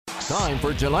Time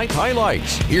for tonight's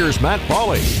highlights. Here's Matt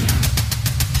Pauley.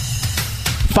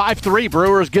 5-3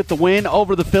 Brewers get the win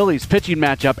over the Phillies. Pitching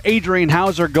matchup, Adrian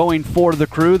Hauser going for the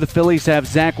Crew. The Phillies have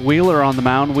Zach Wheeler on the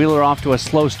mound. Wheeler off to a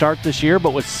slow start this year,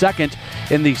 but was second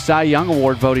in the Cy Young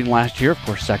Award voting last year. Of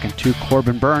course, second to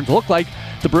Corbin Burns. Looked like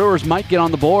the Brewers might get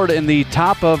on the board in the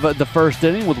top of the first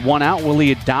inning with one out.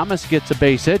 Willie Adames gets a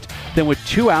base hit. Then with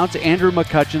 2 outs, Andrew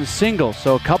McCutchen singles.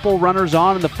 So a couple runners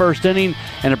on in the first inning,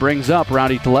 and it brings up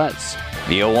Rowdy Tellez.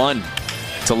 The 0-1.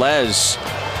 Tellez.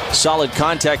 Solid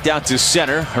contact out to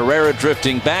center. Herrera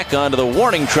drifting back onto the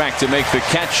warning track to make the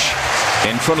catch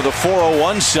in front of the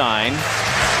 401 sign.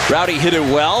 Rowdy hit it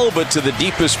well, but to the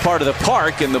deepest part of the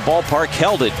park, and the ballpark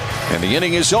held it. And the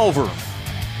inning is over.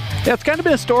 Yeah, it's kind of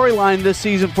been a storyline this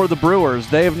season for the Brewers.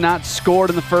 They have not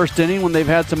scored in the first inning when they've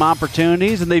had some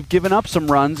opportunities, and they've given up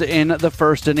some runs in the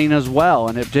first inning as well.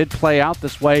 And it did play out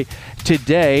this way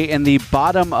today in the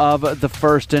bottom of the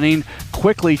first inning.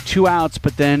 Quickly 2 outs,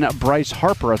 but then Bryce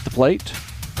Harper at the plate.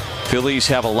 Phillies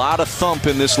have a lot of thump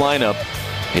in this lineup.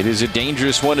 It is a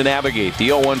dangerous one to navigate. The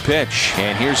 0-1 pitch.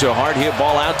 And here's a hard hit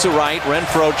ball out to right.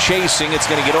 Renfroe chasing. It's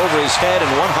going to get over his head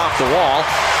and one hop the wall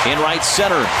in right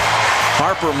center.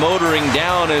 Harper motoring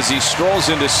down as he strolls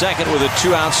into second with a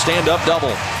 2-out stand-up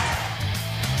double.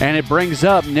 And it brings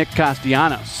up Nick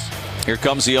Castellanos. Here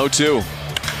comes the 0-2.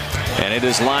 And it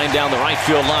is lined down the right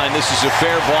field line. This is a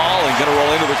fair ball and going to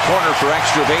roll into the corner for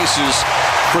extra bases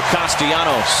for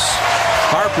Castellanos.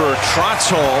 Harper trots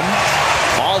home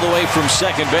all the way from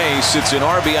second base. It's an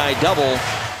RBI double.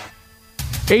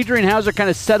 Adrian Hauser kind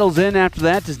of settles in after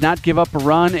that, does not give up a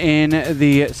run in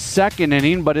the second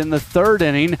inning, but in the third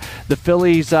inning, the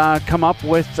Phillies come up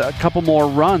with a couple more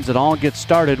runs. It all gets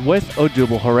started with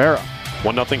Odubel Herrera.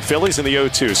 1-0 Phillies in the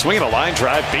 0-2. Swinging a line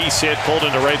drive, base hit, pulled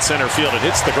into right center field. It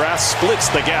hits the grass, splits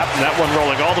the gap, and that one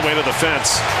rolling all the way to the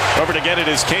fence. Over to get it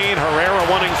is Kane. Herrera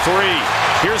wanting 3.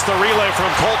 Here's the relay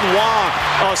from Colton Wong.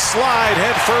 A slide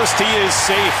head first. He is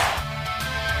safe.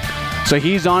 So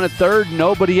he's on at third,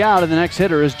 nobody out, and the next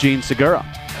hitter is Gene Segura.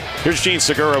 Here's Gene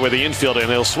Segura with the infield, and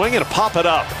he'll swing and pop it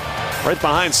up right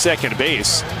behind second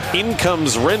base. In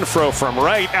comes Renfroe from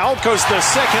right. Out goes the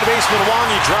second baseman Wong.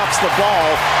 He drops the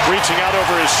ball, reaching out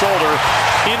over his shoulder.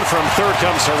 In from third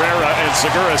comes Herrera, and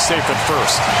Segura is safe at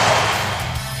first.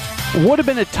 Would have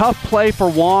been a tough play for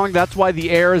Wong. That's why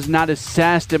the error is not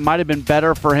assessed. It might have been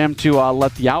better for him to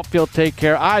let the outfield take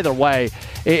care. Either way,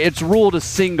 it's ruled a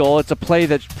single. It's a play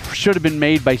that should have been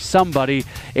made by somebody,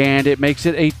 and it makes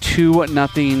it a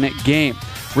 2-0 game.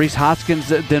 Rhys Hoskins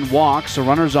then walks, so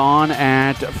runners on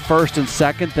at first and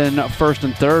second, then first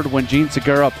and third when Gene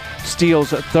Segura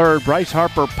steals third. Bryce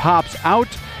Harper pops out,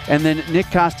 and then Nick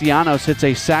Castellanos hits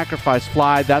a sacrifice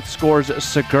fly. That scores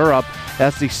Segura.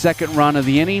 That's the second run of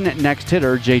the inning. Next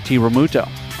hitter, JT Realmuto.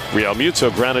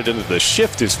 Realmuto grounded into the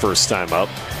shift his first time up,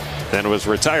 then was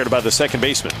retired by the second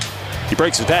baseman. He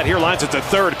breaks his bat here, lines it to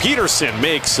third. Peterson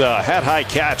makes a hat-high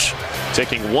catch.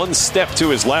 Taking one step to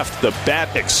his left, the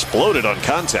bat exploded on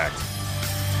contact.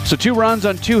 So 2 runs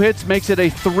on 2 hits makes it a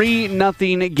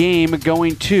 3-0 game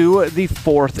going to the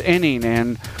fourth inning.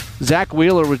 And Zach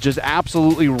Wheeler was just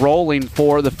absolutely rolling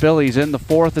for the Phillies. In the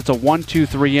fourth, it's a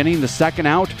 1-2-3 inning. The second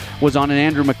out was on an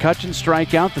Andrew McCutchen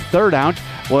strikeout. The third out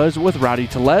was with Rowdy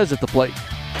Tellez at the plate.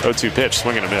 0-2 pitch,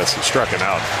 swing and a miss. He struck him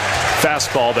out.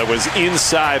 Fastball that was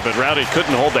inside, but Rowdy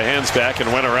couldn't hold the hands back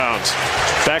and went around.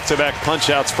 Back-to-back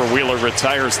punch-outs for Wheeler.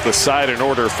 Retires the side in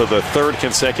order for the third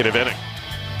consecutive inning.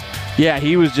 Yeah,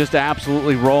 he was just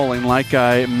absolutely rolling, like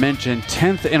I mentioned,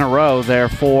 10th in a row there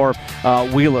for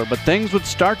Wheeler. But things would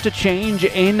start to change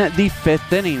in the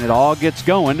fifth inning. It all gets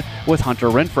going with Hunter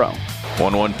Renfroe.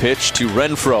 1-1 pitch to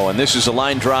Renfroe, and this is a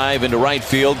line drive into right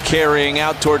field, carrying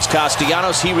out towards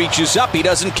Castellanos. He reaches up, he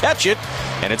doesn't catch it,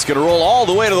 and it's going to roll all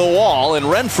the way to the wall, and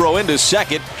Renfroe into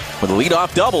second with a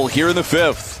leadoff double here in the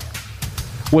fifth.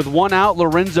 With 1 out,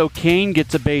 Lorenzo Cain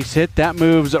gets a base hit. That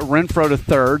moves Renfroe to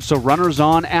third, so runners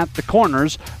on at the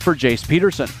corners for Jace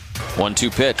Peterson.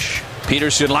 1-2 pitch.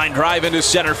 Peterson line drive into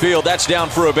center field. That's down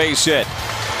for a base hit.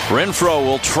 Renfroe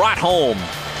will trot home.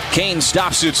 Cain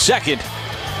stops at second.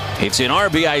 It's an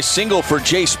RBI single for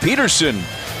Jace Peterson,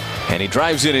 and he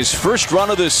drives in his first run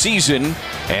of the season,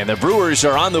 and the Brewers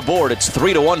are on the board. It's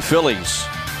 3-1 Phillies.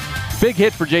 Big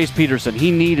hit for Jace Peterson. He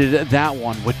needed that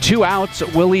one. With 2 outs,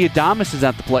 Willie Adames is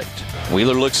at the plate.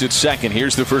 Wheeler looks at second.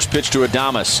 Here's the first pitch to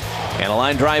Adames, and a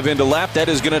line drive into left. That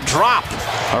is going to drop.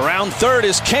 Around third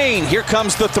is Cain. Here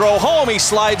comes the throw home. He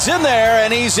slides in there,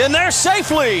 and he's in there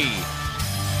safely.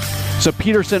 So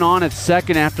Peterson on at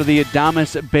second after the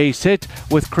Adames base hit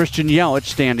with Christian Yelich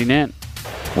standing in.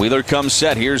 Wheeler comes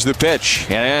set. Here's the pitch.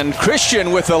 And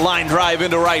Christian with a line drive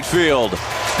into right field.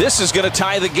 This is going to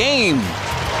tie the game.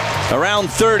 Around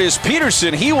third is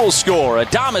Peterson. He will score.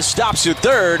 Adames stops at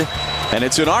third, and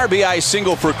it's an RBI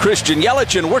single for Christian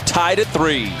Yelich, and we're tied at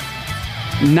 3.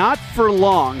 Not for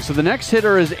long. So the next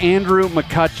hitter is Andrew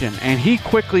McCutchen, and he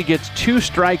quickly gets 2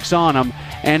 strikes on him.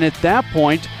 And at that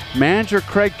point, manager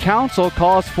Craig Counsell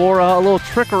calls for a little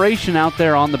trickeration out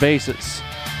there on the bases.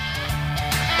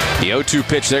 The 0-2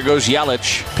 pitch, there goes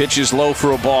Yelich. Pitches low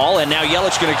for a ball, and now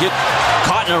Yelich going to get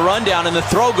caught in a rundown, and the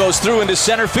throw goes through into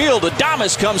center field.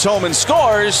 Adames comes home and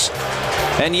scores,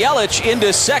 and Yelich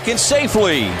into second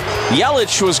safely.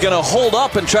 Yelich was going to hold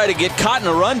up and try to get caught in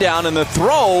a rundown, and the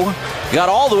throw got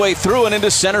all the way through and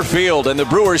into center field, and the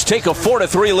Brewers take a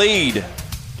 4-3 lead.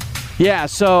 Yeah,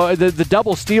 so the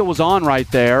double steal was on right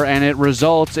there, and it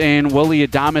results in Willy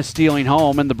Adames stealing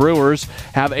home, and the Brewers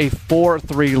have a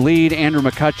 4-3 lead. Andrew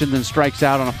McCutchen then strikes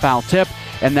out on a foul tip,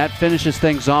 and that finishes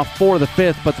things off for the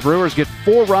 5th, but the Brewers get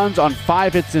 4 runs on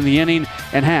 5 hits in the inning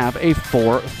and have a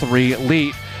 4-3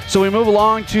 lead. So we move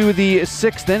along to the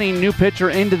 6th inning. New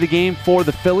pitcher into the game for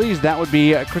the Phillies. That would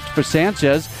be Christopher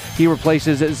Sanchez. He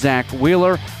replaces Zach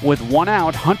Wheeler with 1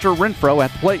 out. Hunter Renfroe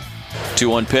at the plate.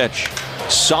 2-1 pitch.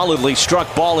 Solidly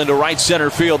struck ball into right center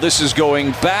field. This is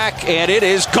going back, and it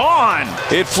is gone.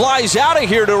 It flies out of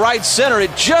here to right center.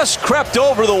 It just crept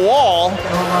over the wall,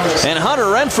 and Hunter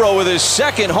Renfroe with his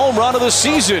 2nd home run of the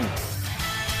season.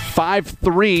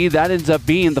 5-3, that ends up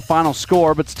being the final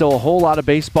score, but still a whole lot of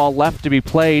baseball left to be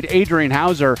played. Adrian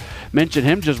Hauser, mentioned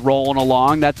him just rolling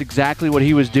along. That's exactly what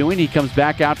he was doing. He comes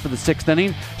back out for the 6th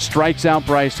inning, strikes out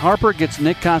Bryce Harper, gets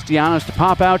Nick Castellanos to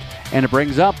pop out, and it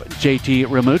brings up JT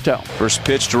Realmuto. First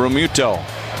pitch to Realmuto.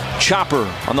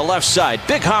 Chopper on the left side.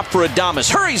 Big hop for Adames.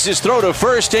 Hurries his throw to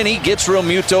first, and he gets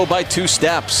Realmuto by 2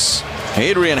 steps.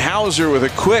 Adrian Hauser with a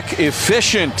quick,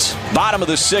 efficient bottom of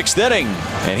the 6th inning,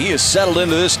 and he has settled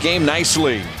into this game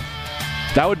nicely.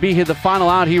 That would be the final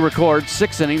out he records.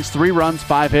 6 innings, 3 runs,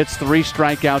 5 hits, 3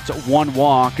 strikeouts, 1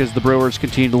 walk as the Brewers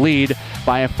continue to lead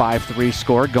by a 5-3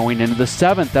 score going into the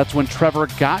 7th. That's when Trevor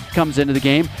Gott comes into the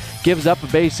game, gives up a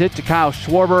base hit to Kyle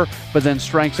Schwarber, but then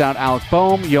strikes out Alec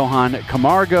Boehm. Johan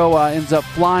Camargo ends up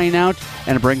flying out,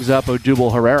 and it brings up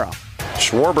Odubel Herrera.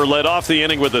 Schwarber led off the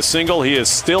inning with a single. He is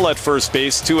still at first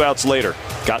base 2 outs later.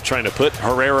 Gott trying to put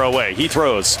Herrera away. He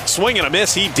throws. Swing and a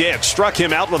miss. He did. Struck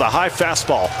him out with a high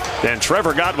fastball. Then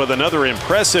Trevor Gott with another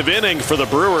impressive inning for the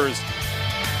Brewers.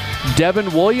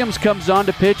 Devin Williams comes on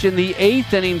to pitch in the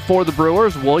 8th inning for the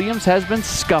Brewers. Williams has been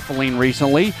scuffling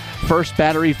recently. First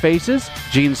batter he faces,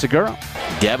 Gene Segura.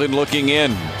 Devin looking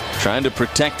in, trying to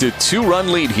protect a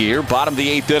 2-run lead here. Bottom of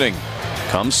the 8th inning.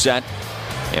 Comes set,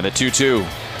 and the 2-2.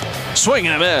 Swing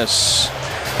and a miss.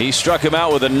 He struck him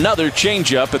out with another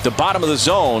changeup at the bottom of the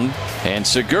zone, and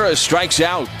Segura strikes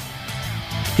out.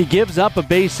 He gives up a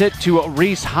base hit to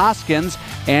Rhys Hoskins,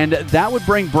 and that would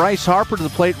bring Bryce Harper to the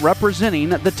plate representing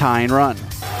the tying run.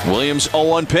 Williams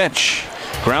 0-1 pitch.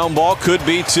 Ground ball could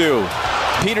be 2.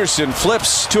 Peterson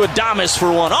flips to Adames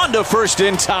for 1. On to first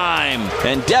in time.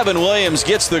 And Devin Williams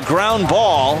gets the ground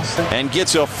ball and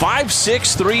gets a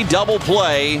 5-6-3 double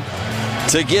play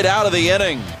to get out of the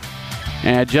inning.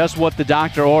 And just what the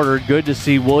doctor ordered. Good to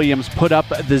see Williams put up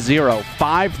the 0.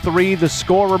 5-3 the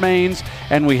score remains,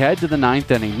 and we head to the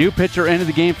 9th inning. New pitcher into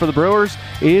the game for the Brewers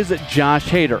is Josh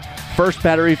Hader. First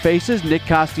batter he faces, Nick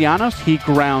Castellanos. He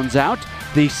grounds out.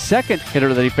 The second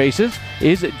hitter that he faces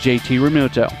is JT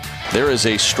Realmuto. There is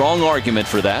a strong argument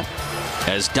for that.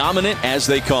 As dominant as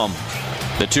they come.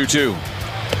 The 2-2.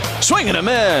 Swing and a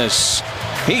miss.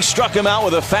 He struck him out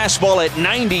with a fastball at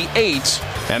 98,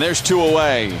 and there's 2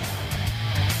 away.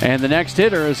 And the next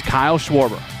hitter is Kyle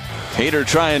Schwarber. Hader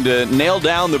trying to nail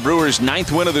down the Brewers'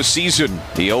 9th win of the season.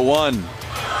 The 0-1.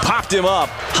 Popped him up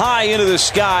high into the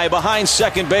sky behind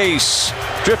second base.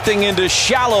 Drifting into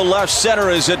shallow left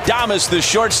center is Adames, the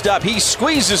shortstop. He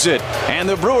squeezes it, and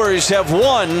the Brewers have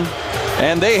won,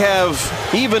 and they have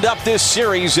evened up this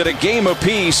series at a game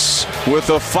apiece with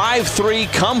a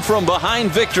 5-3 come-from-behind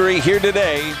victory here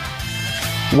today.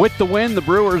 With the win, the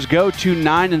Brewers go to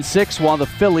 9-6, while the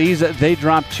Phillies, they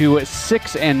drop to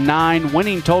 6-9.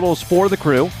 Winning totals for the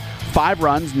Crew: 5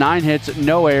 runs, 9 hits,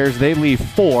 no errors. They leave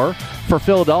 4. For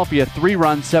Philadelphia, 3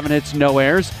 runs, 7 hits, no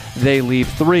errors. They leave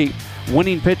 3.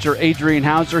 Winning pitcher Adrian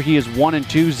Hauser, he is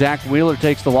 1-2. Zach Wheeler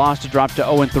takes the loss to drop to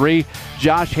 0-3.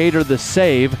 Josh Hader the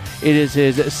save. It is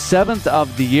his 7th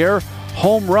of the year.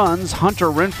 Home runs, Hunter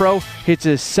Renfroe hits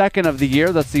his 2nd of the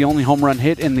year. That's the only home run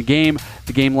hit in the game.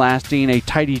 The game lasting a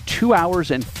tidy 2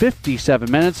 hours and 57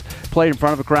 minutes. Played in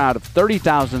front of a crowd of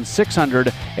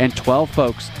 30,612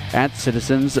 folks at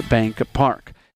Citizens Bank Park.